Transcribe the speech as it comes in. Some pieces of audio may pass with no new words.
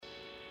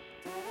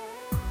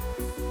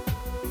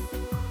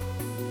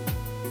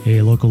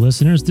Hey, local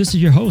listeners, this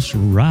is your host,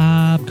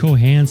 Rob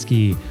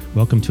Kohansky.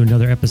 Welcome to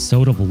another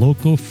episode of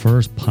Local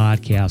First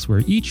Podcast,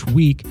 where each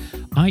week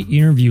I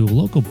interview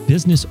local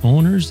business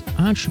owners,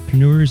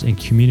 entrepreneurs, and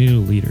community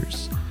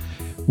leaders.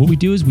 What we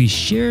do is we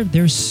share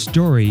their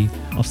story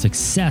of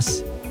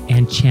success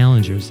and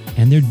challenges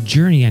and their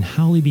journey on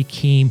how they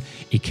became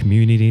a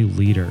community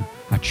leader.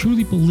 I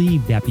truly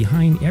believe that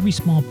behind every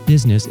small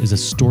business is a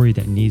story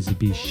that needs to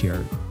be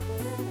shared.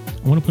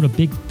 I want to put a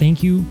big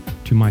thank you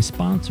to my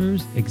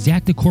sponsors,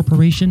 Exacta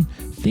Corporation,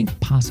 Think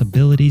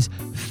Possibilities,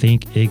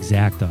 Think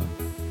Exacta.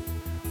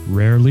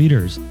 Rare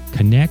Leaders,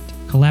 connect,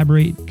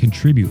 collaborate,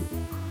 contribute,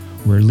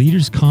 where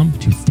leaders come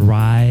to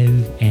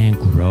thrive and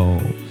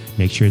grow.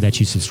 Make sure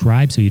that you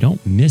subscribe so you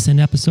don't miss an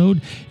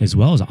episode, as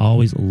well as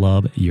always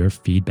love your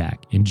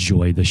feedback.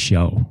 Enjoy the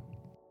show.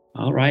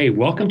 All right,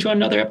 welcome to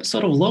another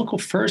episode of Local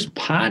First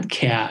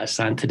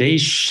Podcast. On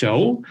today's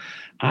show,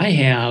 I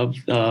have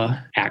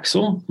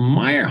Axel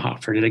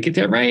Meyerhofer. Did I get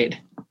that right?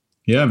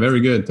 Yeah, very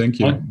good. Thank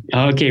you.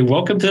 Okay,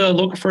 welcome to the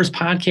Local First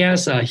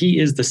Podcast. He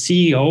is the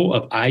CEO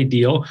of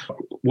Ideal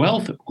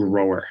Wealth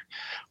Grower.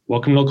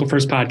 Welcome to Local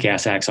First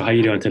Podcast, Axel. How are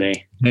you doing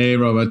today? Hey,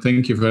 Robert.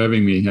 Thank you for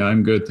having me. Yeah,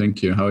 I'm good.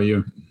 Thank you. How are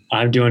you?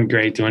 I'm doing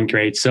great,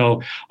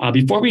 So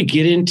before we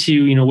get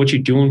into what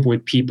you're doing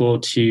with people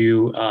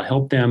to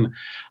help them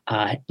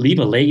leave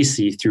a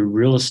legacy through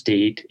real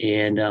estate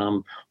and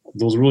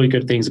those really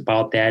good things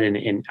about that,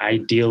 and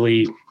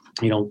ideally,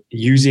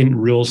 using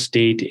real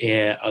estate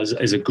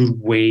as a good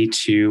way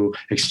to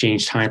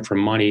exchange time for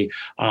money.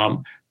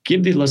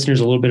 Give the listeners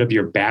a little bit of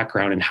your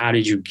background and how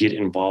did you get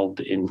involved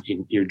in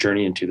your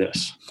journey into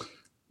this?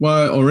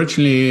 Well,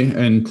 originally,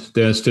 and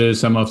there's still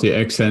some of the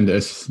accent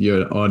as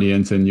your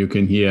audience and you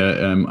can hear,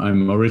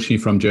 I'm originally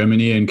from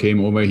Germany and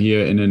came over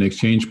here in an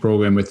exchange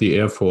program with the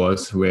Air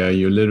Force, where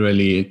you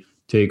literally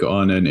take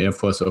on an Air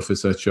Force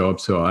officer's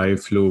job. So I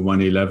flew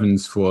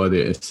 111s for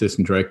the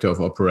assistant director of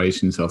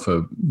operations of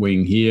a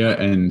wing here,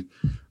 and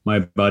my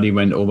buddy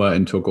went over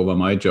and took over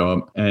my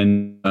job.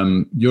 And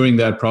during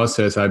that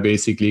process, I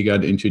basically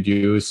got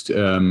introduced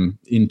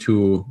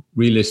into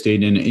real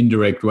estate in an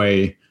indirect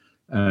way.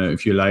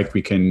 If you like,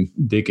 we can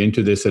dig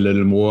into this a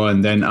little more.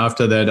 And then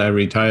after that, I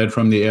retired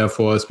from the Air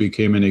Force,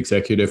 became an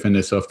executive in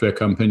a software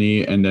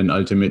company, and then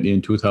ultimately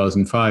in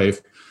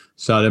 2005,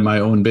 started my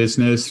own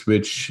business,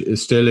 which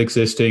is still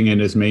existing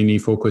and is mainly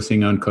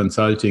focusing on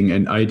consulting.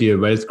 And Ideal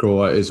Wealth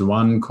Grower is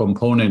one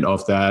component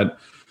of that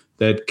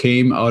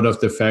came out of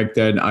the fact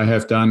that I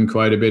have done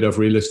quite a bit of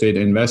real estate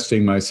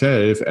investing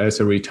myself as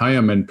a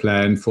retirement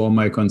plan for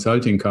my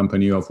consulting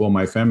company or for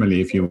my family,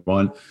 if you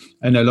want.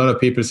 And a lot of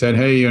people said,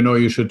 hey,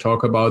 you should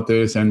talk about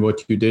this and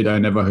what you did. I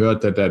never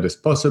heard that is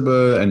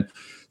possible and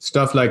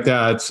stuff like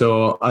that.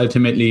 So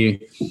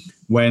ultimately,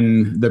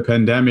 when the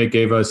pandemic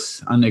gave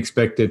us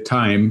unexpected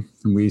time,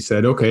 we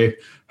said, okay,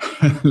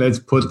 let's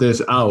put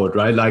this out,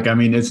 right?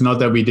 It's not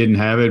that we didn't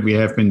have it. We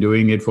have been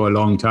doing it for a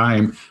long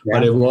time,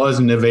 but it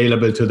wasn't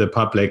available to the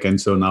public.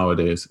 And so now it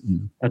is.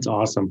 That's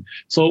awesome.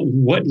 So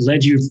what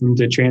led you from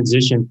the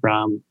transition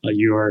from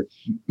your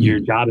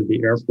job at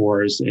the Air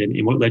Force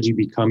and what led you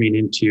becoming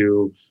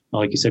into,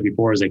 like you said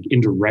before, is like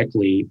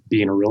indirectly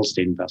being a real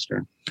estate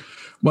investor?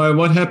 Well,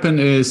 what happened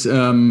is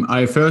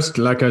I first,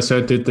 like I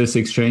said, did this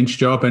exchange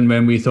job. And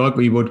when we thought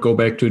we would go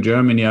back to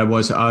Germany, I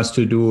was asked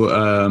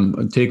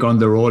to take on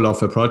the role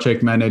of a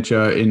project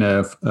manager in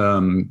a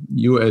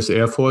U.S.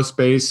 Air Force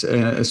base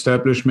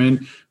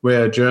establishment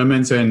where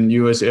Germans and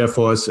U.S. Air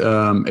Force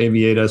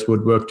aviators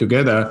would work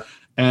together.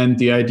 And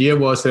the idea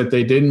was that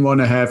they didn't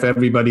want to have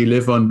everybody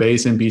live on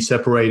base and be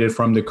separated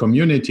from the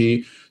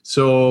community.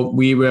 So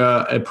we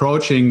were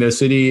approaching the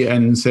city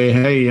and say,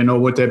 hey,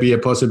 would there be a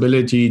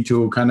possibility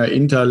to kind of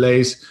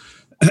interlace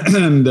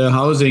the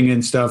housing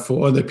and stuff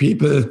for the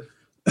people?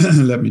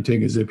 Let me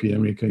take a sip here,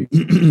 Enrique.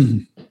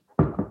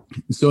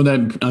 So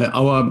that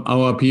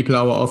our people,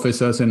 our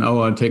officers and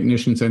our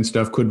technicians and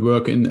stuff could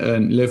work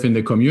and live in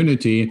the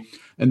community.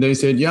 And they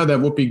said, yeah,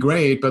 that would be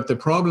great. But the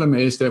problem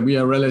is that we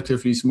are a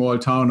relatively small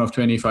town of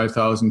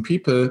 25,000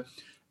 people.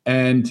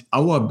 And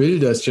our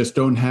builders just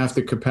don't have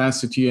the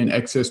capacity and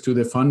access to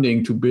the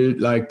funding to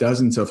build like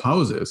dozens of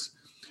houses.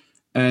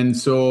 And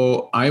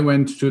so I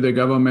went to the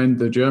government,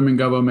 the German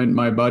government.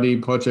 My buddy,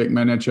 project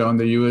manager on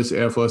the US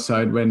Air Force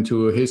side, went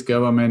to his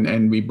government,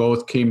 and we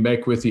both came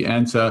back with the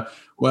answer,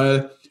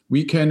 well,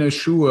 we can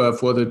assure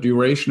for the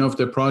duration of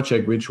the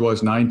project, which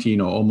was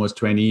 19 or almost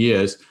 20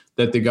 years,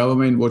 that the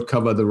government would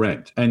cover the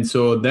rent. And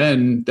so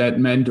then that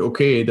meant,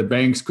 okay, the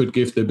banks could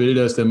give the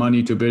builders the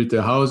money to build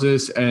the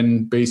houses,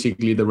 and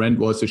basically the rent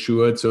was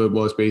assured. So it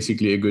was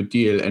basically a good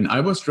deal. And I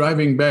was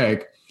driving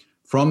back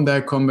from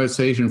that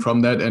conversation,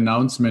 from that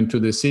announcement to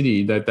the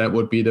city that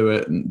would be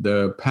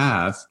the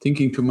path,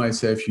 thinking to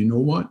myself, you know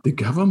what? The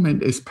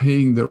government is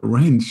paying the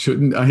rent.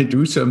 Shouldn't I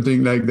do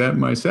something like that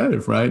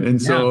myself, right? And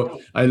so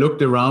I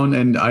looked around,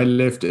 and I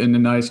lived in a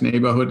nice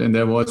neighborhood, and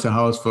there was a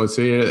house for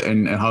sale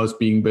and a house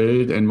being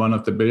built. And one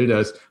of the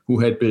builders who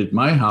had built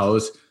my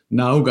house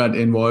now got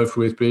involved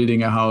with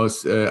building a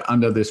house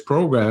under this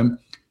program.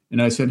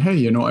 And I said,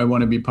 hey, I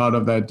want to be part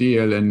of that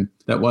deal. And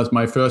that was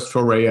my first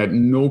foray. I had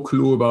no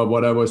clue about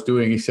what I was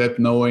doing, except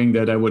knowing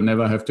that I would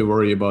never have to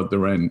worry about the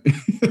rent.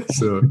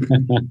 So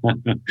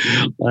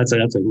well, that's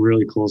a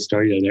really cool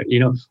story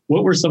there.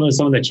 What were some of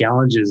the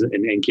challenges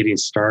in getting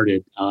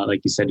started? Like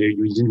you said,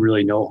 you didn't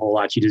really know a whole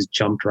lot. You just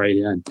jumped right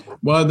in.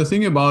 Well, the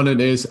thing about it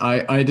is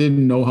I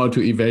didn't know how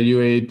to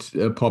evaluate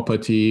a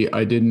property.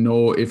 I didn't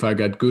know if I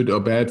got good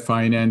or bad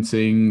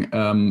financing.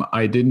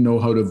 I didn't know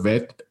how to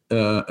vet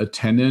a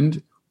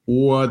tenant,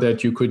 or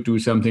that you could do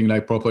something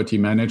like property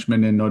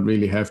management and not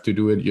really have to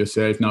do it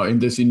yourself. Now, in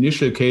this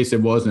initial case,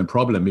 it wasn't a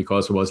problem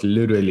because it was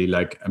literally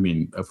a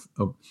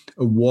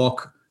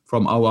walk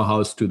from our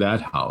house to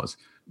that house,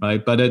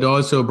 right? But it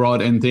also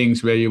brought in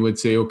things where you would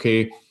say,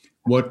 okay,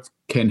 what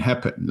can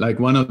happen? Like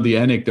one of the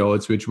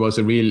anecdotes, which was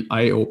a real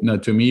eye-opener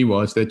to me,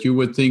 was that you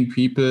would think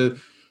people,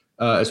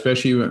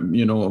 especially,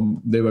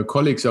 they were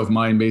colleagues of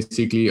mine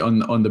basically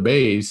on the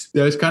base,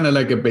 there's kind of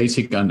like a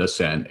basic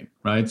understanding,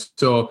 right?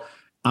 So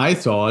I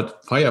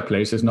thought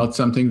fireplace is not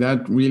something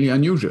that really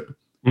unusual,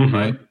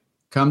 right?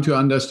 Come to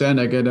understand,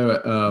 I get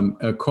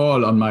a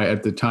call on my,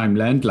 at the time,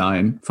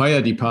 landline,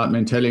 fire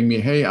department telling me,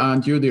 hey,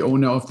 aren't you the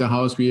owner of the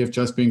house? We have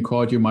just been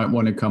called. You might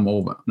want to come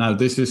over. Now,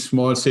 this is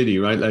small city,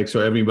 right? Like, so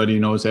everybody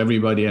knows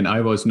everybody. And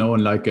I was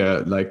known like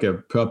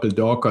a purple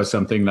dog or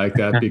something like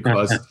that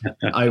because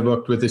I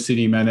worked with the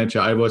city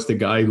manager. I was the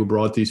guy who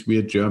brought these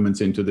weird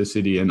Germans into the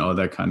city and all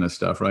that kind of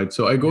stuff, right?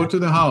 So I go to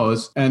the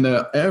house and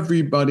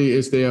everybody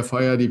is there,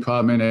 fire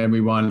department,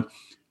 everyone.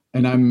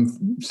 And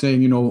I'm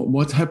saying,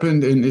 what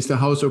happened? And is the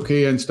house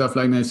okay? And stuff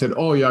like that. I said,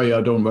 oh, yeah,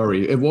 don't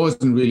worry. It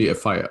wasn't really a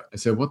fire. I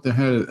said, what the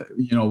hell?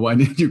 Why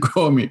didn't you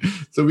call me?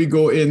 So we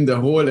go in the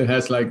hall. It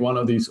has like one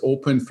of these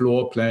open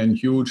floor plan,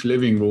 huge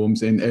living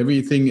rooms, and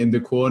everything in the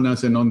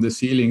corners and on the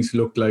ceilings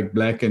looked like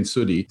black and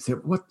sooty. I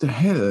said, what the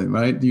hell,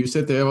 right? You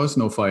said there was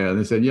no fire.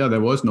 They said, yeah,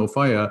 there was no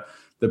fire.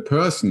 The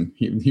person,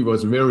 he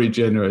was very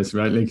generous,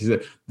 right? Like he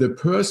said, the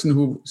person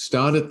who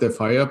started the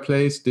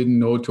fireplace didn't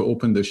know to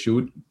open the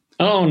chute.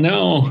 Oh,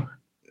 no.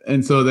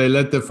 And so they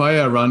let the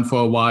fire run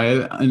for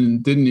a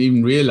and didn't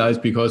even realize,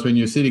 because when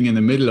you're sitting in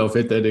the middle of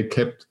it, that it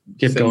kept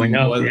going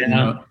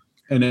up.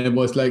 And it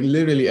was like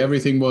literally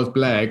everything was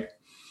black.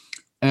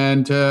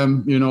 And,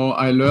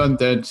 I learned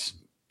that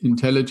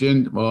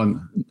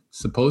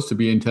supposed to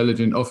be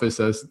intelligent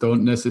officers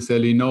don't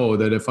necessarily know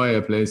that a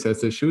fireplace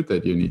has a chute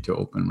that you need to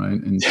open,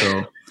 right? And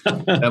so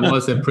that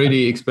was a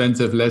pretty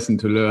expensive lesson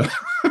to learn.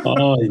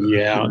 Oh,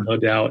 yeah, no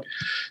doubt.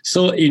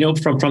 So,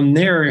 from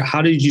there,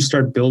 how did you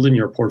start building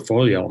your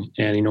portfolio?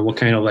 And, what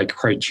kind of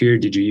criteria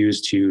did you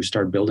use to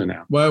start building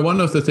that? Well, one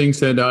of the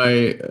things that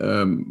I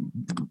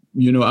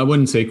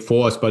wouldn't say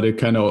force, but it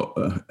kind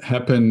of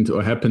happened,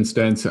 or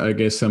happenstance, I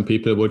guess some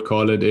people would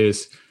call it,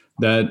 is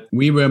that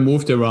we were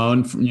moved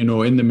around,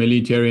 in the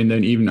military, and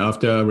then even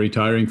after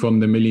retiring from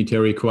the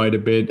military quite a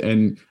bit.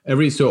 And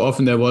every so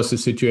often there was a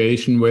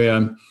situation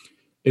where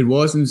it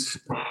wasn't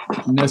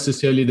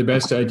necessarily the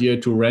best idea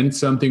to rent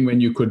something when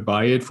you could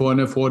buy it for an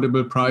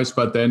affordable price.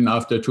 But then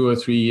after 2 or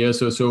 3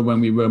 years or so, when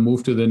we were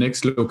moved to the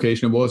next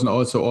location, it wasn't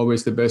also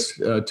always the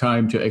best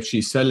time to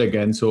actually sell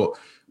again. So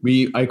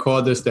I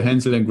call this the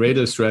Hansel and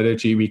Gretel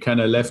strategy. We kind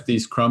of left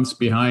these crumbs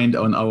behind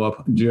on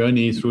our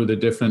journey through the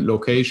different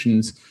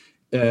locations,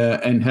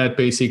 and had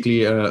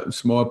basically a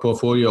small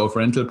portfolio of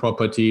rental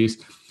properties.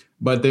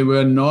 But they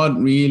were not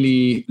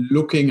really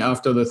looking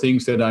after the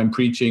things that I'm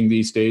preaching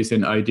these days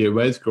in Ideal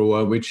Wealth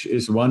Grower, which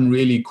is one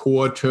really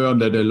core term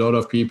that a lot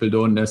of people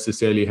don't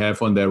necessarily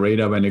have on their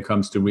radar when it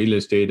comes to real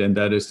estate, and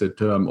that is the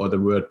term, or the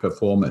word,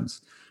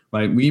 performance.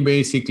 Right? We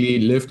basically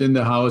lived in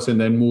the house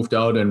and then moved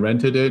out and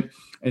rented it,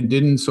 and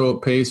didn't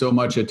pay so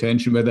much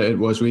attention whether it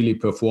was really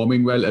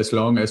performing well, as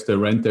long as the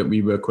rent that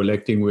we were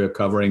collecting, we were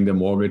covering the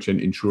mortgage and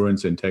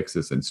insurance and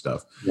taxes and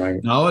stuff.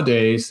 Right.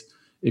 Nowadays,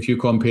 if you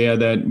compare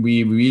that,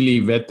 we really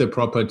vet the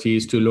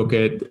properties to look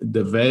at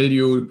the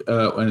value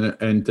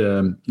and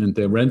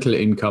the rental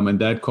income and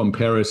that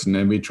comparison.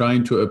 And we're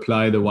trying to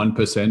apply the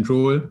 1%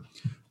 rule,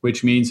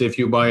 which means if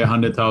you buy a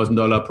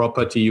 $100,000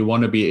 property, you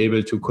want to be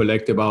able to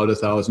collect about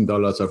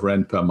 $1,000 of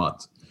rent per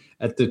month.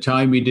 At the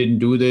time, we didn't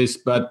do this,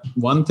 but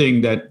one thing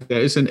that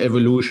there is an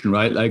evolution,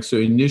 right? So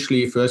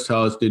initially, first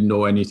house didn't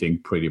know anything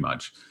pretty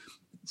much.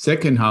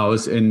 Second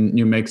house in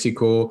New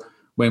Mexico,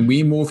 when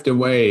we moved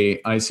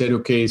away, I said,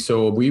 okay,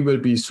 so we will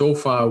be so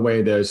far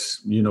away.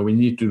 We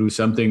need to do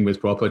something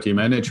with property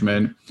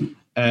management.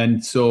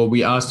 And so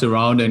we asked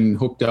around and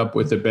hooked up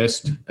with the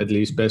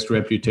best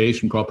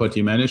reputation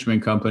property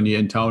management company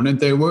in town. And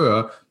they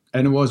were,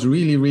 and it was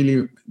really,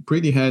 really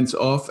pretty hands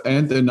off.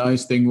 And the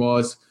nice thing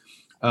was,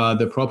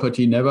 the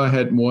property never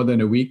had more than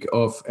a week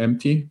of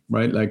empty,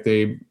 right?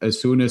 As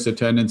soon as the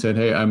tenant said,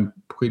 hey, I'm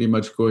pretty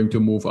much going to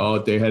move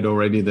out, they had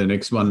already the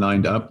next one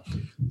lined up.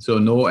 So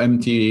no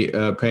empty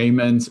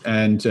payments.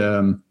 And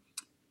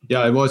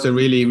it was a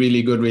really,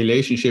 really good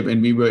relationship.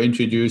 And we were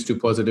introduced to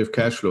positive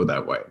cash flow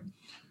that way.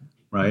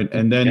 right?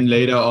 And then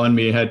later on,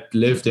 we had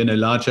lived in a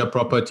larger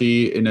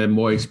property in a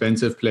more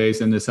expensive place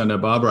in the Santa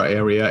Barbara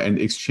area and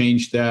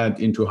exchanged that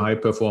into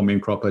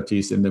high-performing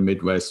properties in the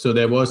Midwest. So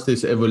there was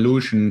this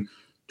evolution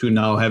to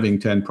now having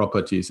 10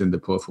 properties in the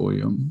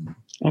portfolio.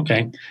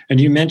 Okay. And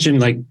you mentioned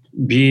like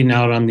being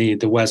out on the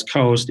West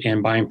Coast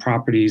and buying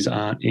properties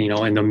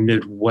in the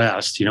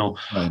Midwest,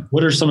 Right.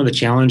 What are some of the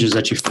challenges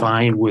that you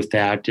find with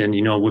that? And,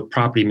 with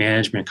property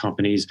management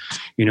companies,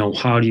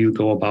 how do you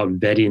go about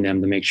vetting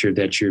them to make sure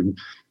that you're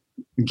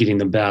getting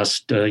the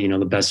best,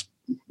 the best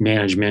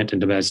management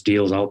and the best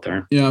deals out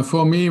there? Yeah,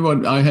 for me,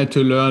 what I had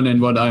to learn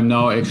and what I'm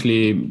now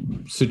actually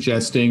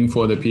suggesting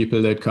for the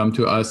people that come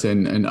to us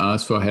and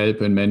ask for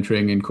help and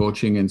mentoring and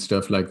coaching and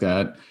stuff like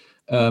that,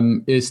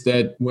 is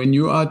that when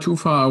you are too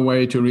far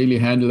away to really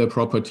handle a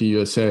property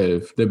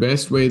yourself, the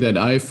best way that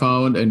I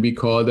found, and we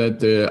call that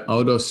the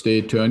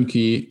out-of-state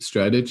turnkey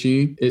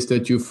strategy, is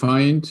that you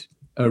find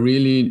a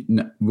really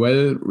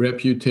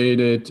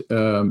well-reputed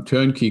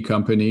turnkey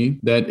company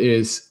that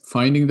is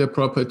finding the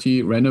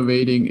property,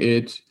 renovating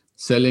it,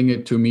 selling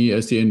it to me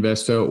as the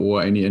investor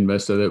or any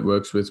investor that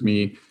works with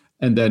me,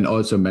 and then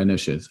also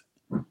manages.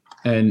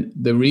 And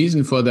the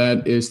reason for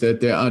that is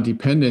that there are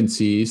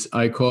dependencies.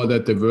 I call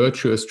that the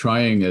virtuous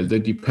triangle, the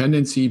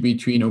dependency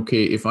between,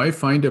 okay, if I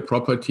find a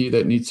property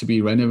that needs to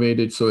be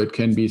renovated so it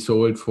can be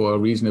sold for a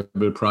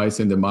reasonable price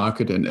in the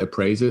market and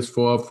appraises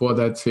for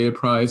that sale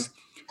price,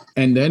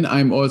 and then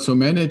I'm also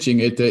managing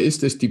it, there is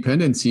this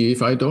dependency.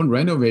 If I don't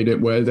renovate it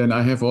well, then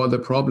I have all the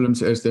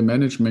problems as the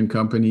management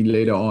company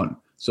later on.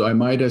 So I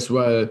might as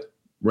well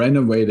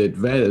renovate it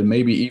well,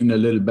 maybe even a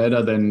little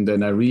better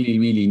than I really,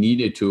 really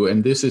needed to.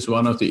 And this is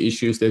one of the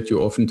issues that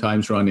you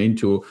oftentimes run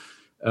into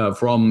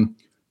from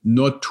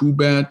not too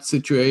bad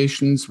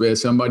situations where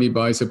somebody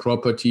buys a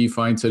property,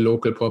 finds a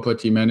local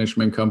property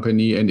management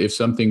company, and if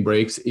something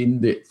breaks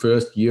in the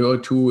first year or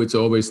two, it's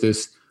always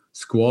this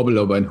squabble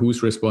over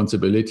whose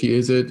responsibility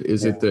is it?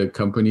 Is it the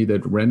company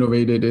that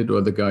renovated it or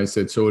the guys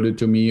that sold it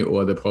to me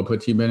or the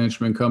property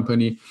management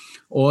company?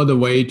 All the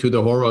way to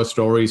the horror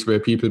stories where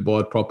people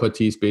bought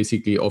properties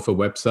basically off a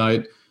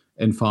website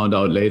and found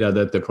out later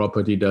that the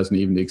property doesn't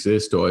even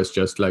exist or it's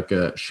just like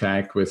a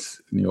shack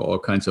with all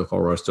kinds of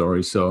horror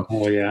stories. So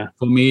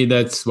for me,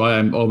 that's why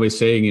I'm always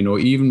saying,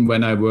 even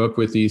when I work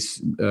with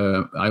these,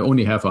 I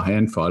only have a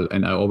handful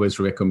and I always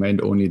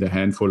recommend only the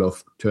handful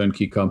of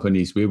turnkey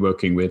companies we're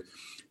working with.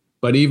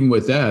 But even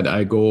with that,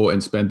 I go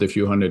and spend a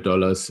few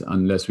 $100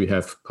 unless we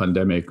have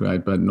pandemic,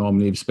 right? But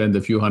normally spend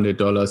a few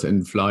 $100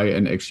 and fly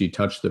and actually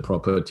touch the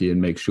property and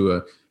make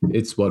sure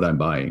it's what I'm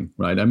buying,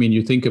 right? I mean,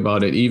 you think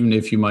about it, even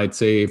if you might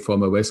say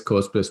from a West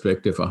Coast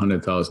perspective, a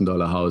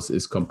 $100,000 house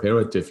is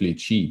comparatively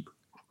cheap,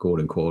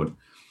 quote unquote.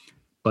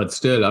 But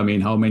still, I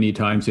mean, how many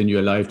times in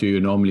your life do you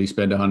normally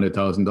spend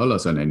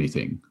 $100,000 on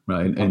anything,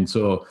 right? And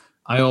so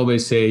I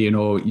always say,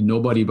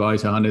 nobody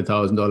buys a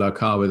 $100,000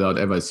 car without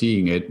ever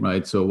seeing it,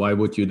 right? So why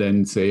would you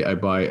then say I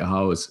buy a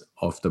house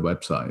off the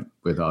website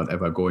without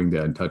ever going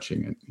there and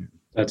touching it?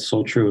 That's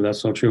so true. That's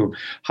so true.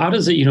 How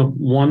does it,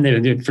 one,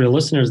 for the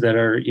listeners that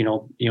are,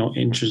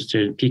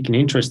 interested, piquing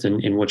interest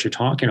in what you're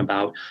talking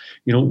about,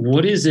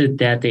 what is it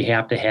that they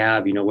have to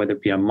have, whether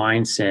it be a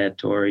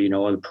mindset or,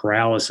 the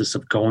paralysis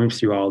of going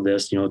through all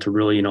this, to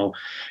really,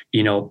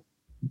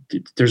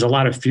 there's a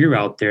lot of fear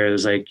out there.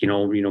 There's like,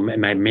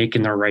 am I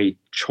making the right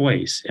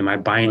choice? Am I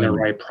buying the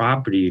right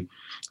property?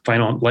 If I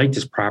don't like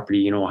this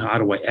property, how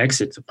do I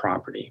exit the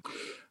property?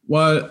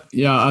 Well,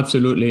 yeah,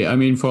 absolutely. I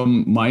mean,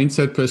 from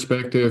mindset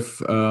perspective,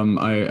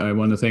 I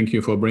want to thank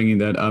you for bringing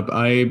that up.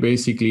 I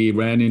basically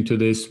ran into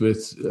this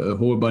with a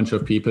whole bunch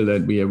of people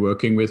that we are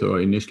working with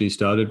or initially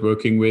started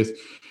working with.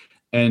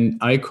 And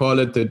I call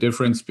it the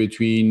difference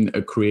between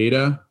a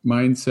creator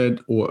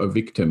mindset or a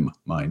victim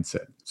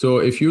mindset. So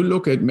if you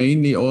look at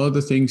mainly all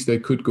the things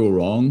that could go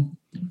wrong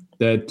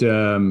that,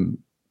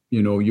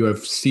 you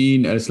have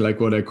seen as like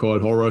what I call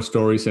horror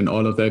stories and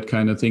all of that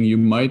kind of thing, you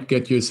might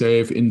get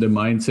yourself in the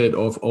mindset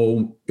of,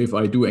 oh, if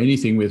I do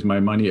anything with my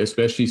money,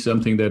 especially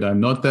something that I'm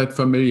not that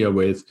familiar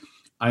with,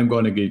 I'm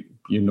going to get,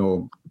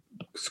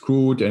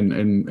 screwed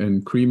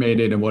and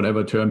cremated and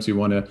whatever terms you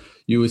want to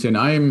use. And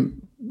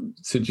I'm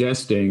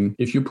suggesting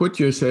if you put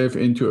yourself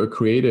into a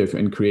creative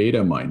and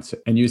creator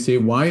mindset and you say,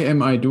 why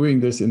am I doing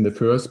this in the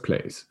first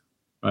place?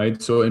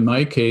 Right. So in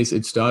my case,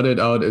 it started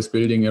out as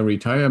building a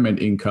retirement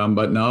income,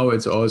 but now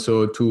it's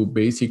also to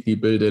basically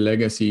build a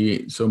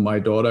legacy so my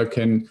daughter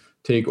can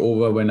take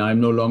over when I'm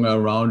no longer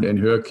around, and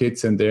her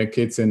kids and their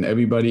kids and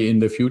everybody in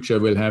the future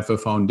will have a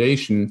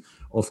foundation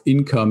of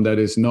income that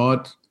is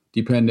not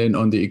dependent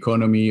on the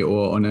economy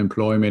or on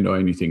employment or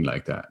anything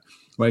like that.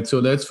 Right.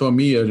 So that's for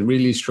me a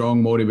really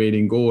strong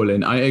motivating goal.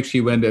 And I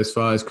actually went as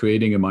far as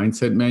creating a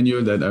mindset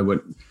manual that I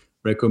would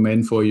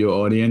recommend for your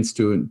audience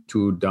to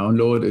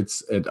download.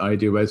 It's at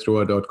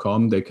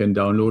idealwealthgrower.com. They can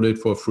download it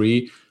for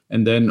free.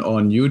 And then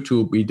on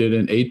YouTube, we did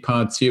an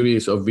 8-part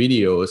series of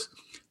videos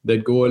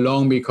that go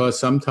along, because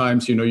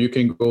sometimes, you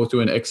can go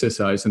through an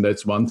exercise and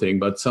that's one thing,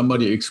 but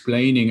somebody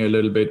explaining a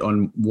little bit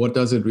on what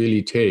does it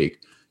really take.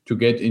 to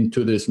get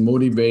into this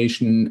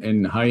motivation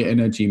and high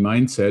energy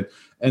mindset.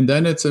 And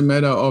then it's a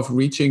matter of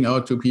reaching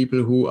out to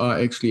people who are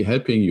actually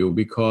helping you,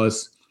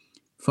 because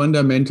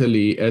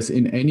fundamentally, as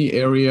in any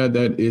area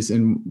that is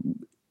in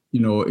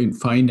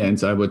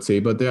finance, I would say,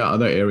 but there are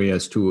other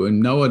areas too.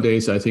 And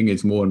nowadays, I think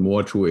it's more and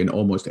more true in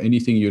almost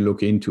anything you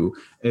look into.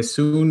 As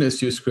soon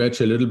as you scratch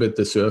a little bit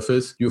the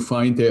surface, you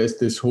find there's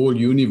this whole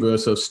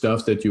universe of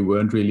stuff that you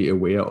weren't really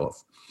aware of.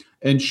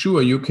 And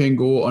sure, you can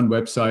go on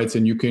websites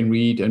and you can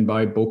read and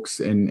buy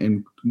books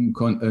and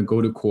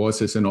go to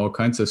courses and all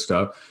kinds of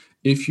stuff.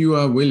 If you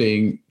are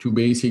willing to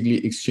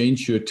basically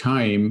exchange your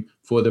time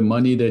for the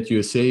money that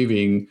you're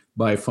saving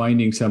by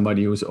finding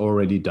somebody who's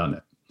already done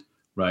it.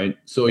 Right.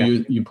 So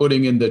you're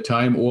putting in the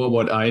time, or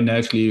what I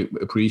naturally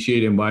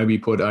appreciate and why we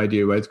put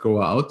Ideal Wealth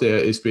Grower out there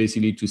is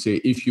basically to say,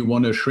 if you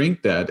want to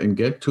shrink that and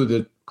get to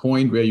the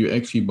point where you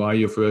actually buy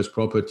your first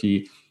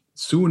property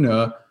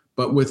sooner,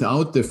 but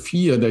without the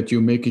fear that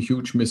you make a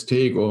huge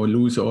mistake or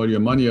lose all your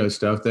money or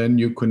stuff, then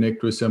you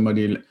connect with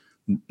somebody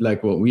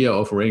like what we are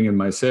offering and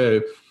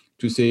myself,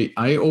 to say,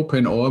 I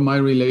open all my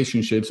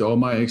relationships, all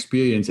my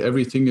experience,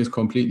 everything is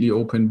completely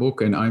open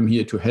book, and I'm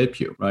here to help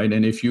you, right?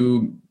 And if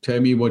you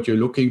tell me what you're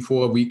looking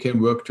for, we can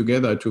work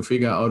together to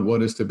figure out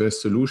what is the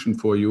best solution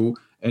for you.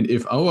 And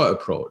if our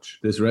approach,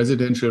 this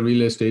residential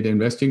real estate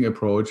investing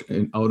approach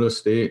in out of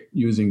state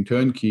using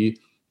turnkey,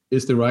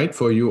 is the right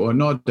for you or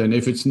not, then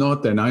if it's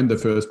not, then I'm the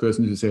first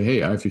person to say,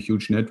 hey, I have a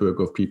huge network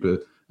of people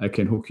I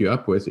can hook you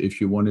up with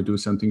if you want to do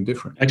something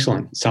different.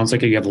 Excellent. Sounds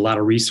like you have a lot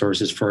of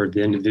resources for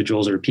the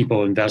individuals or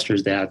people,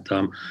 investors that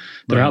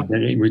are out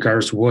there in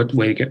regards to what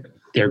way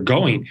they're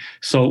going.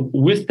 So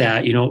with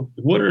that,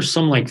 what are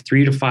some like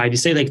 3 to 5, you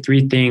say like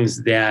 3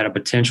 things that a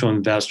potential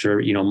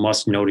investor,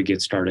 must know to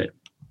get started?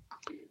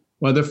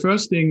 Well, the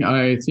first thing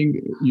I think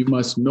you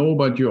must know,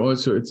 but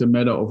it's a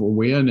matter of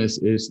awareness,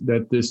 is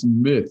that this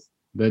myth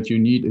that you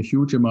need a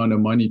huge amount of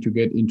money to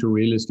get into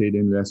real estate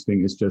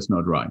investing is just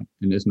not right,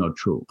 and it's not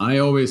true. I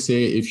always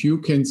say, if you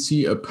can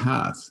see a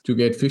path to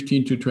get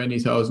 $15,000 to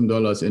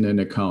 $20,000 in an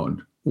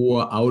account,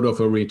 or out of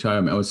a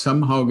retirement, or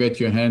somehow get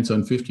your hands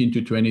on $15,000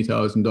 to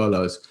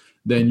 $20,000,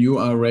 then you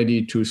are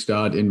ready to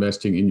start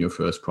investing in your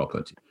first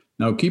property.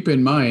 Now, keep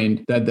in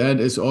mind that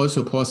is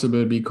also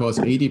possible because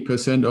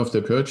 80% of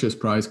the purchase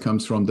price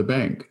comes from the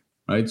bank,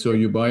 right? So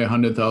you buy a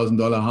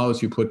 $100,000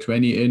 house, you put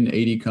 20 in,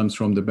 80 comes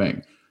from the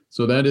bank.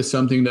 So that is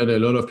something that a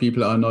lot of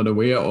people are not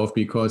aware of,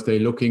 because they're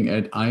looking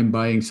at, I'm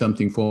buying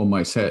something for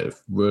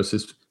myself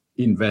versus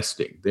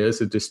investing.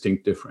 There's a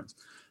distinct difference.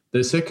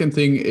 The second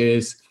thing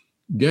is,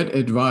 get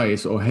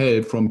advice or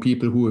help from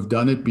people who have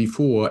done it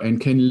before and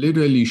can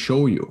literally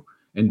show you.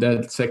 And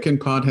that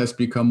second part has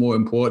become more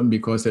important,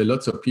 because there are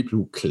lots of people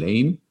who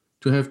claim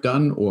to have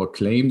done or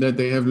claim that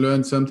they have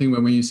learned something.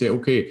 When you say,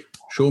 okay,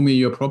 show me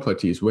your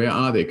properties. Where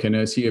are they? Can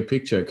I see a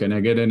picture? Can I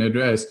get an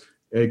address?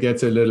 It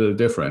gets a little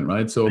different,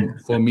 right? So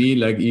for me,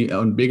 like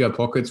on Bigger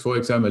Pockets, for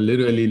example, I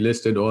literally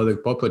listed all the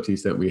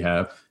properties that we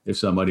have if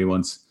somebody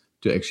wants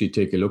to actually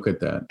take a look at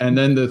that. And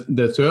then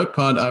the third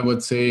part I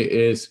would say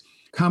is,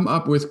 come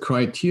up with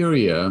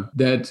criteria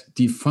that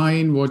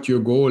define what your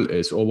goal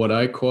is, or what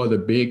I call the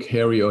big,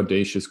 hairy,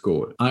 audacious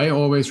goal. I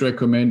always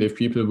recommend, if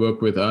people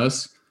work with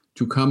us,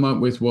 to come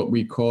up with what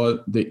we call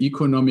the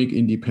economic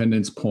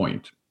independence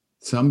point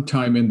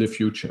sometime in the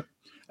future.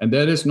 And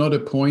that is not a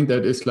point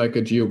that is like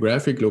a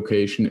geographic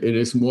location. It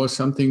is more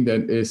something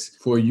that is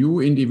for you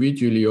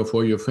individually or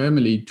for your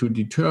family to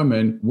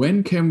determine,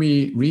 when can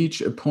we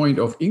reach a point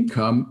of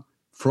income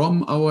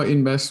from our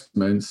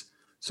investments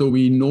so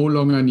we no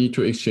longer need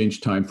to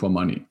exchange time for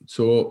money.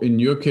 So in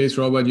your case,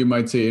 Robert, you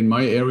might say, in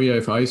my area,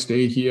 if I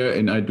stay here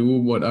and I do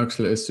what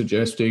Axel is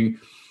suggesting,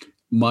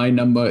 my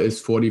number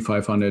is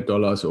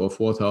 $4,500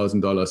 or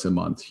 $4,000 a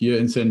month. Here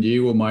in San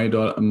Diego,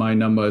 my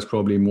number is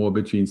probably more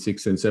between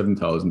 $6,000 and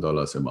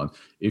 $7,000 a month.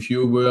 If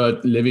you were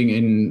living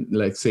in,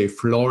 let's say,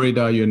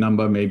 Florida, your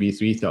number may be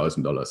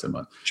 $3,000 a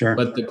month. Sure.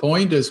 But the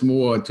point is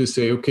more to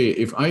say, okay,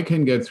 if I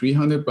can get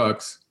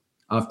 $300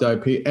 after I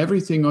pay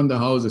everything on the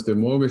houses, the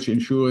mortgage,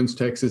 insurance,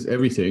 taxes,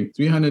 everything,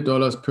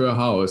 $300 per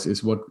house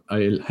is what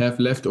I have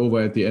left over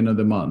at the end of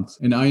the month.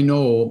 And I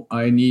know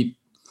I need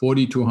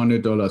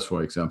 $4,200,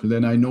 for example,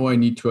 then I know I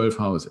need 12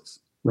 houses.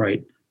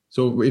 Right.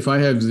 So if I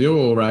have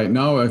 0 right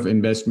now of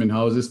investment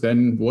houses,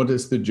 then what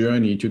is the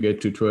journey to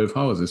get to 12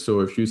 houses? So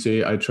if you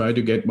say I try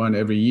to get one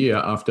every year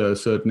after a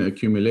certain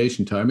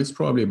accumulation time, it's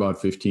probably about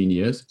 15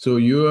 years. So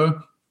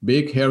your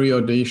big, hairy,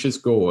 audacious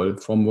goal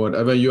from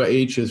whatever your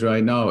age is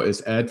right now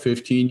is add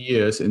 15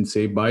 years and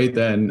say, by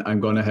then I'm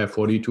going to have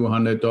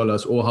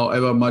 $4,200 or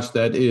however much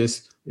that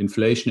is,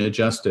 inflation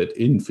adjusted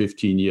in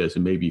 15 years,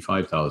 and maybe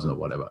 5,000 or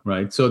whatever,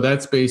 right? So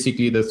that's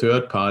basically the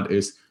third part,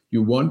 is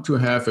you want to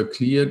have a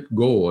clear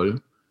goal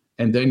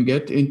and then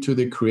get into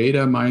the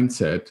creator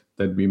mindset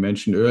that we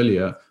mentioned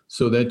earlier,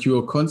 so that you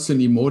are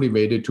constantly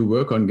motivated to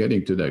work on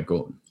getting to that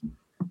goal.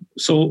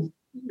 So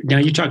now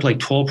you talked like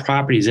 12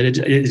 properties. At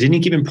any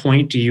given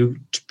point, do you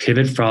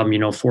pivot from,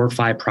 4 or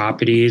 5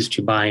 properties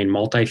to buying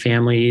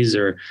multifamilies,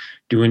 or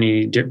do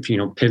any,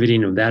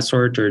 pivoting of that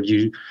sort, or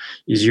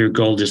is your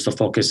goal just to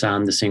focus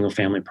on the single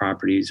family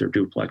properties or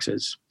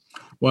duplexes?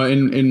 Well,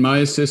 in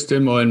my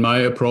system or in my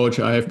approach,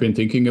 I have been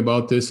thinking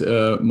about this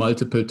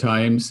multiple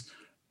times,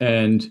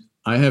 and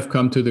I have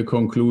come to the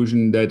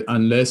conclusion that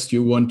unless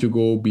you want to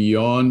go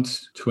beyond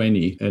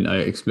 20, and I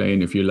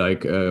explain, if you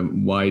like,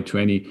 why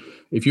 20.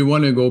 If you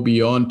want to go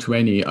beyond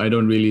 20, I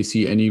don't really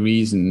see any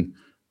reason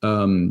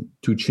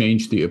to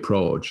change the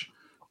approach.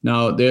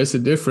 Now, there's a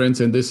difference,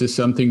 and this is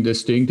something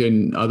distinct,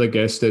 and other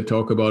guests that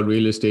talk about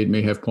real estate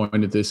may have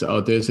pointed this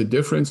out. There's a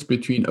difference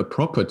between a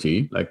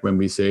property, like when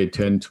we say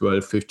 10,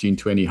 12, 15,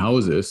 20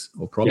 houses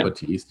or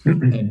properties,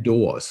 and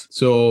doors.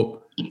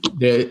 So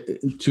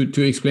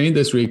to explain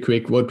this real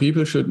quick, what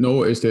people should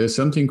know is there's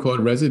something called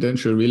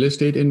residential real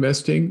estate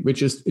investing,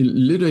 which is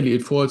literally,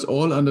 it falls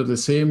all under the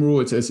same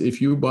rules as if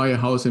you buy a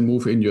house and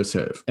move in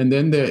yourself. And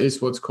then there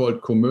is what's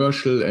called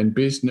commercial and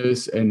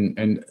business and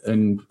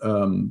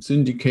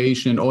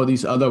syndication and all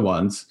these other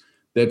ones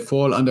that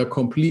fall under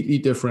completely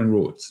different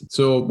rules.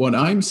 So what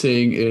I'm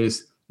saying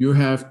is, you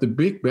have the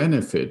big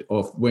benefit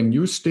of when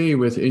you stay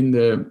within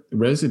the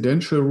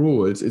residential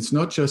rules. It's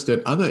not just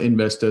that other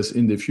investors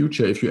in the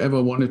future, if you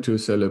ever wanted to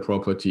sell a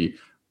property,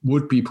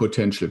 would be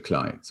potential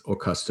clients or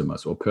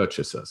customers or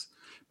purchasers.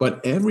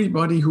 But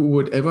everybody who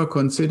would ever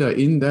consider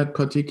in that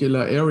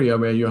particular area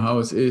where your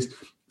house is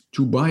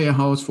to buy a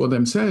house for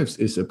themselves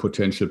is a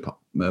potential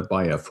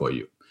buyer for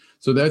you.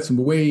 So that's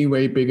way,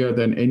 way bigger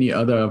than any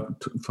other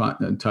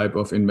type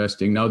of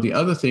investing. Now, the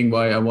other thing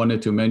why I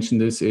wanted to mention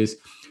this is,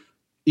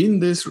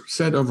 in this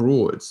set of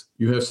rules,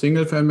 you have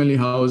single family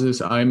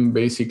houses. I'm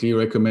basically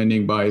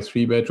recommending buy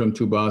 3-bedroom,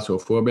 2 baths or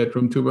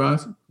 4-bedroom, 2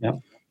 baths. Yep.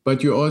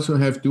 But you also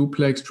have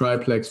duplex,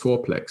 triplex,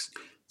 fourplex.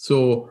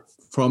 So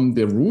from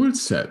the rule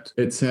set,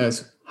 it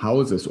says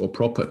houses or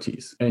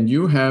properties. And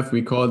you have,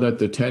 we call that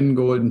the 10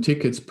 golden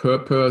tickets per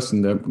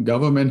person. The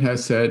government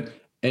has said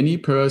any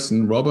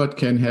person, Robert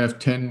can have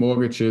 10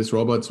 mortgages,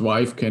 Robert's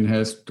wife can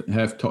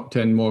have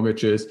 10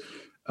 mortgages.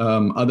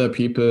 Other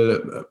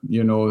people,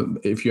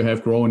 if you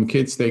have grown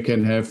kids, they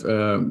can have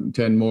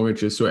 10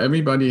 mortgages. So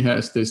everybody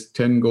has this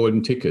 10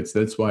 golden tickets.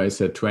 That's why I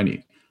said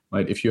 20,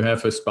 right? If you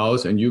have a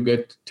spouse and you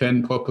get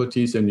 10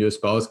 properties and your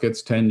spouse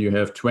gets 10, you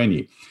have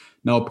 20.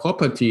 Now,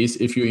 properties,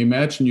 if you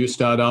imagine you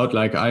start out,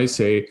 like I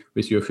say,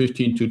 with your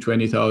 $15,000 to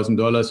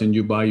 $20,000 and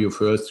you buy your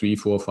first 3,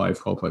 4, 5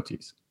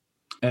 properties.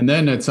 And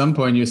then at some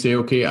point you say,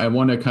 okay, I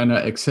want to kind of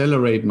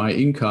accelerate my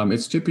income.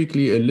 It's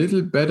typically a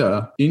little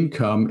better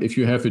income if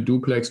you have a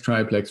duplex,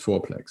 triplex,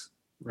 fourplex.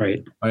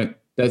 Right.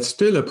 That's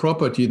still a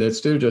property. That's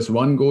still just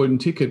one golden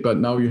ticket, but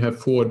now you have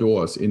 4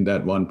 doors in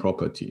that one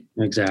property.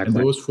 Exactly. And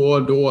those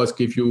 4 doors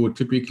give you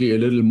typically a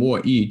little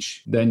more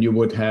each than you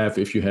would have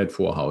if you had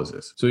 4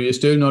 houses. So you're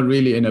still not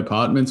really in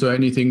apartments or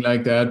anything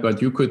like that,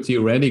 but you could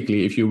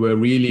theoretically, if you were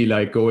really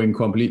like going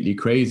completely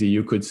crazy,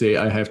 you could say,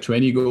 I have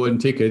 20 golden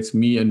tickets,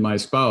 me and my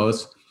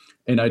spouse,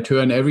 and I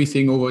turn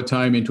everything over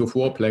time into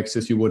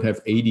fourplexes, you would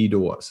have 80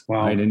 doors.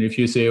 Wow. Right? And if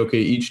you say, okay,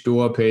 each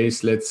door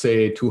pays, let's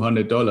say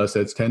 $200,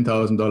 that's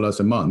 $10,000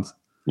 a month.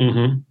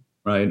 Mm-hmm.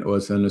 Right? Or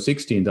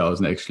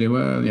 $16,000 actually.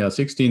 Well, yeah,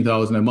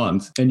 $16,000 a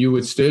month. And you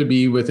would still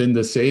be within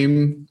the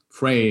same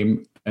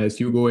frame as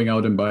you going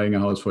out and buying a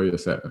house for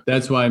yourself.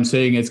 That's why I'm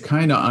saying it's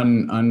kind of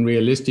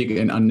unrealistic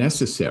and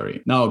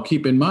unnecessary. Now,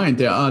 keep in mind,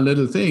 there are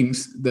little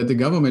things that the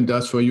government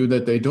does for you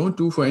that they don't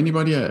do for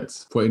anybody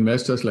else. For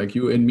investors like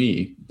you and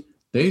me,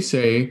 they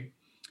say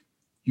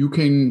you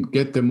can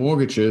get the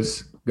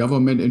mortgages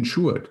government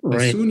insured.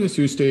 Right. As soon as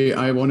you say,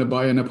 I want to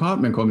buy an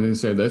apartment company,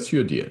 say, that's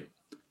your deal.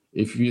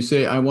 If you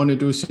say, I want to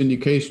do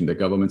syndication, the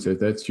government says,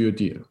 that's your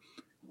deal.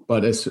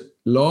 But as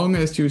long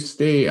as you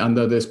stay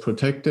under this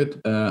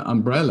protected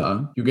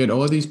umbrella, you get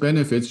all these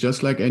benefits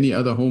just like any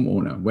other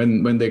homeowner.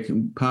 When they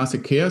pass a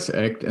CARES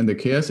Act, and the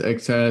CARES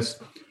Act says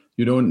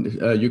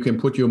you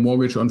can put your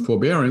mortgage on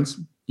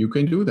forbearance, you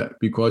can do that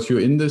because you're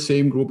in the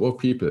same group of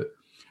people.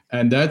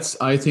 And that's,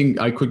 I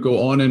think I could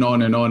go on and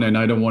on and on, and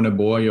I don't want to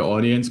bore your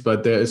audience,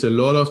 but there is a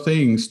lot of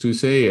things to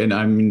say.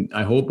 And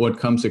I hope what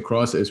comes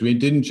across is we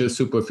didn't just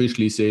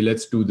superficially say,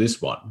 let's do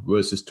this one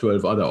versus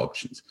 12 other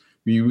options.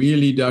 We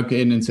really dug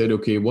in and said,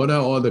 okay, what are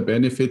all the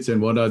benefits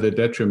and what are the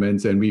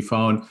detriments? And we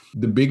found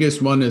the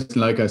biggest one is,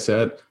 like I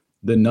said,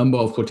 the number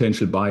of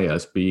potential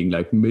buyers being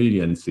like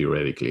millions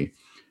theoretically.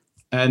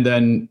 And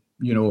then,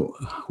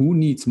 who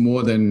needs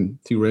more than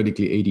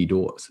theoretically 80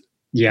 doors?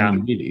 Yeah. I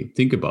mean, really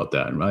think about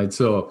that, right?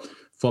 So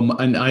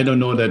and I don't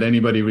know that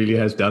anybody really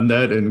has done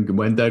that and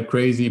went that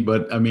crazy,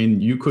 but I mean,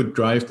 you could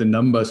drive the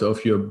numbers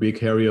of your big,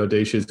 hairy,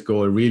 audacious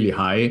goal really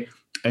high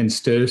and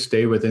still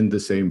stay within the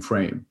same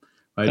frame,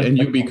 right? And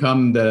you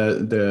become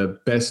the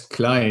best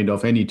client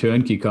of any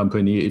turnkey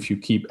company if you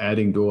keep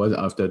adding doors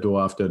after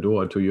door after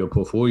door to your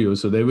portfolio.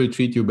 So they will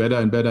treat you better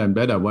and better and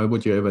better. Why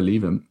would you ever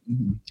leave them?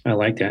 I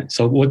like that.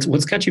 So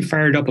what's got you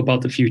fired up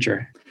about the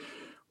future?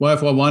 Well,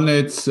 for one,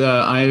 it's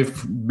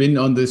I've been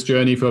on this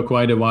journey for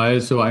quite a while,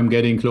 so I'm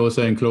getting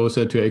closer and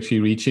closer to actually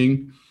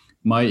reaching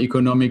my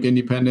economic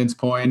independence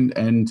point.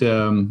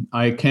 And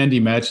I can't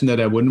imagine that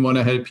I wouldn't want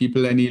to help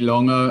people any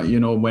longer,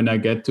 when I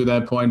get to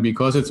that point,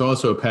 because it's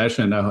also a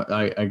passion.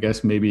 I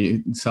guess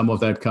maybe some of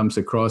that comes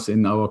across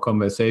in our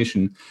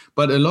conversation.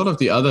 But a lot of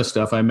the other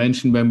stuff I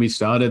mentioned when we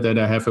started, that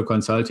I have a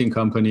consulting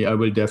company, I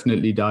will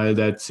definitely dial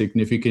that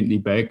significantly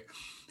back.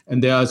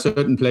 And there are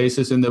certain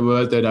places in the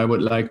world that I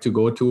would like to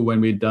go to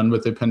when we're done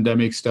with the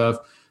pandemic stuff,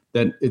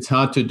 that it's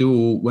hard to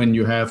do when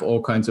you have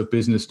all kinds of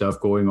business stuff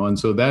going on.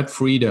 So that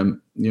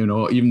freedom,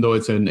 even though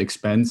it's an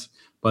expense,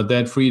 but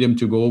that freedom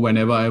to go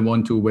whenever I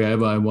want to,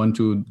 wherever I want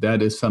to,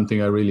 that is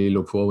something I really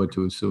look forward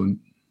to soon.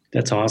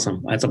 That's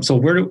awesome. So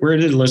where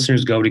do the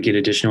listeners go to get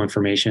additional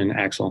information,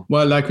 Axel?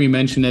 Well, like we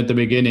mentioned at the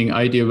beginning,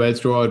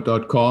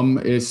 idealwealthgrower.com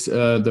is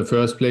the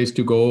first place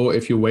to go.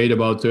 If you wait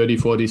about 30,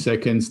 40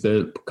 seconds,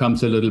 there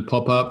comes a little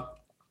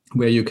pop-up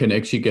where you can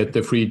actually get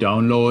the free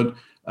download.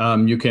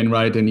 You can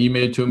write an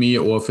email to me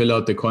or fill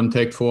out the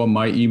contact form.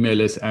 My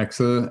email is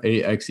Axel,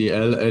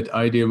 AXEL,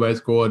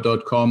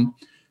 @idealwealthgrower.com.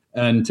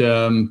 And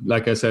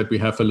like I said, we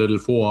have a little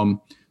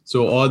form.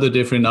 So all the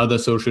different other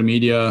social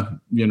media,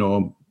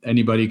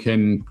 anybody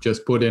can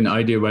just put in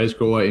Ideal Wealth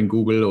Grower in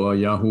Google or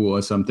Yahoo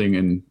or something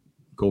and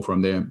go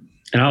from there.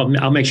 And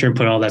I'll make sure and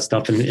put all that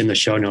stuff in the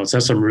show notes.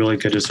 That's some really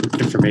good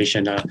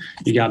information.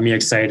 You got me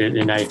excited.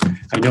 And I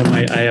know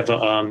I have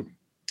a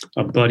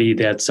buddy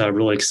that's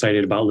really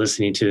excited about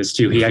listening to this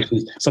too. He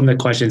actually, some of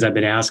the questions I've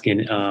been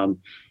asking,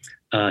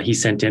 he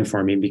sent in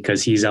for me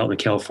because he's out in the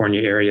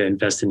California area,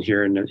 investing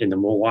here in the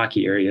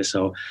Milwaukee area.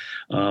 So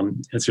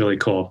it's really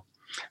cool.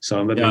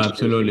 So yeah,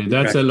 absolutely.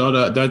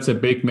 That's a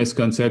big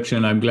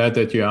misconception. I'm glad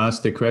that you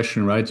asked the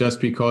question, right? Just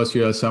because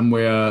you are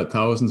somewhere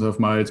thousands of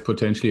miles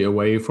potentially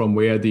away from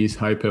where these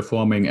high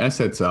performing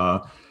assets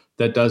are,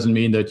 that doesn't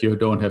mean that you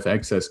don't have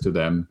access to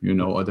them,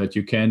 or that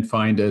you can't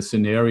find a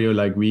scenario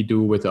like we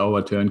do with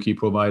our turnkey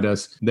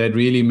providers that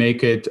really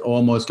make it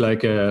almost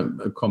like a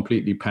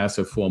completely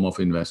passive form of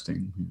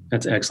investing.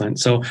 That's excellent.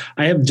 So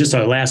I have just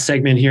our last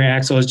segment here,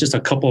 Axel. It's just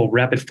a couple of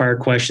rapid fire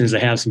questions to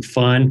have some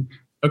fun.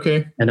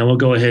 Okay. And then we'll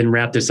go ahead and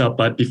wrap this up.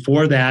 But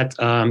before that,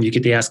 you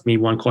get to ask me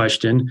one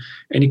question.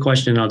 Any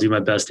question, I'll do my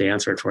best to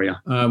answer it for you.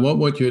 What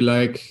would you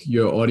like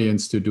your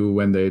audience to do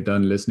when they're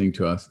done listening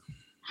to us?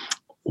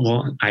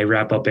 Well, I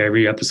wrap up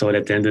every episode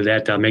at the end of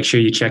that. Make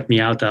sure you check me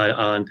out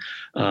on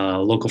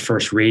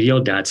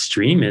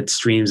localfirstradio.stream. It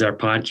streams our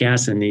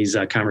podcast and these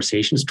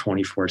conversations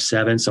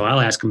 24/7. So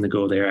I'll ask them to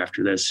go there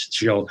after this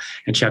show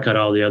and check out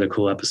all the other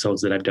cool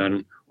episodes that I've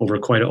done, over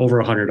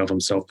 100 of them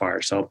so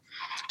far. So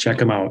check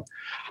them out.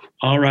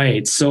 All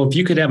right. So if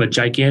you could have a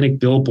gigantic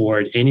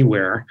billboard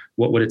anywhere,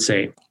 what would it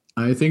say?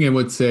 I think it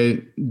would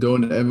say,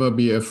 don't ever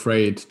be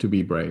afraid to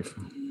be brave.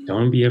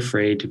 Don't be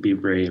afraid to be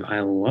brave. I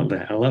love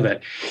that. I love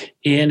it.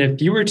 And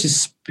if you were to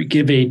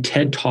give a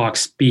TED Talk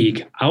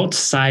speak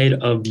outside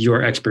of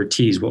your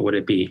expertise, what would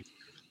it be?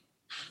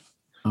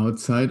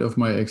 Outside of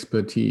my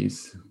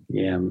expertise?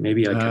 Yeah,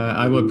 maybe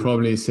I would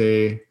probably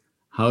say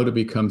how to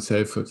become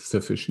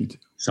self-sufficient.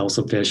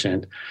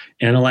 Self-sufficient.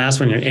 And the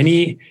last one,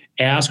 any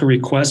ask or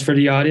request for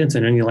the audience,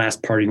 and any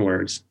last parting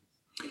words?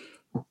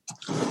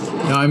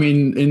 No, I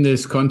mean, in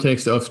this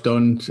context of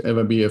don't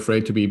ever be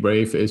afraid to be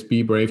brave, is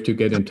be brave to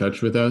get in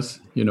touch with us.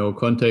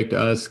 Contact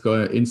us,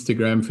 go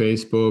Instagram,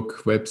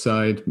 Facebook,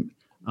 website,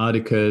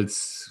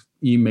 articles,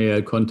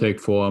 email, contact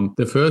form.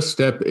 The first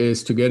step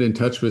is to get in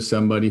touch with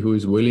somebody who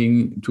is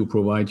willing to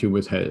provide you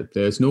with help.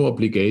 There's no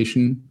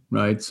obligation,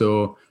 right?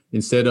 So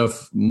instead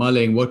of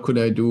mulling, what could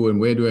I do and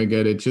where do I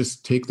get it?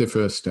 Just take the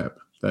first step.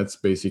 That's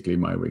basically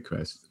my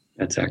request.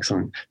 That's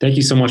excellent. Thank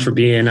you so much for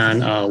being on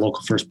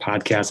Local First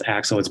Podcast,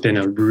 Axel. It's been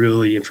a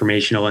really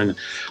informational and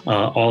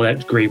all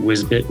that great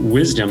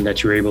wisdom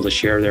that you're able to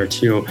share there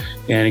too.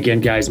 And again,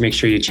 guys, make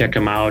sure you check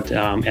him out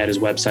at his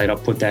website. I'll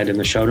put that in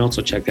the show notes,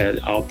 so check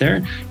that out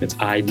there. It's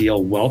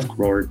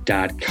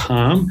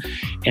idealwealthgrower.com.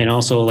 And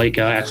also, like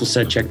Axel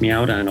said, check me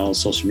out on all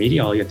social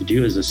media. All you have to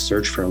do is just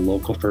search for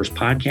Local First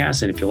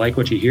Podcast. And if you like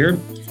what you hear,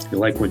 if you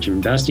like what you're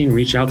investing,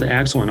 reach out to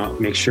Axel, and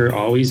make sure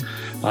always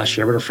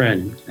share with a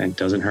friend. It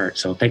doesn't hurt.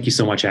 So thank you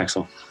so much,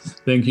 Axel.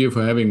 Thank you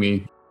for having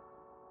me.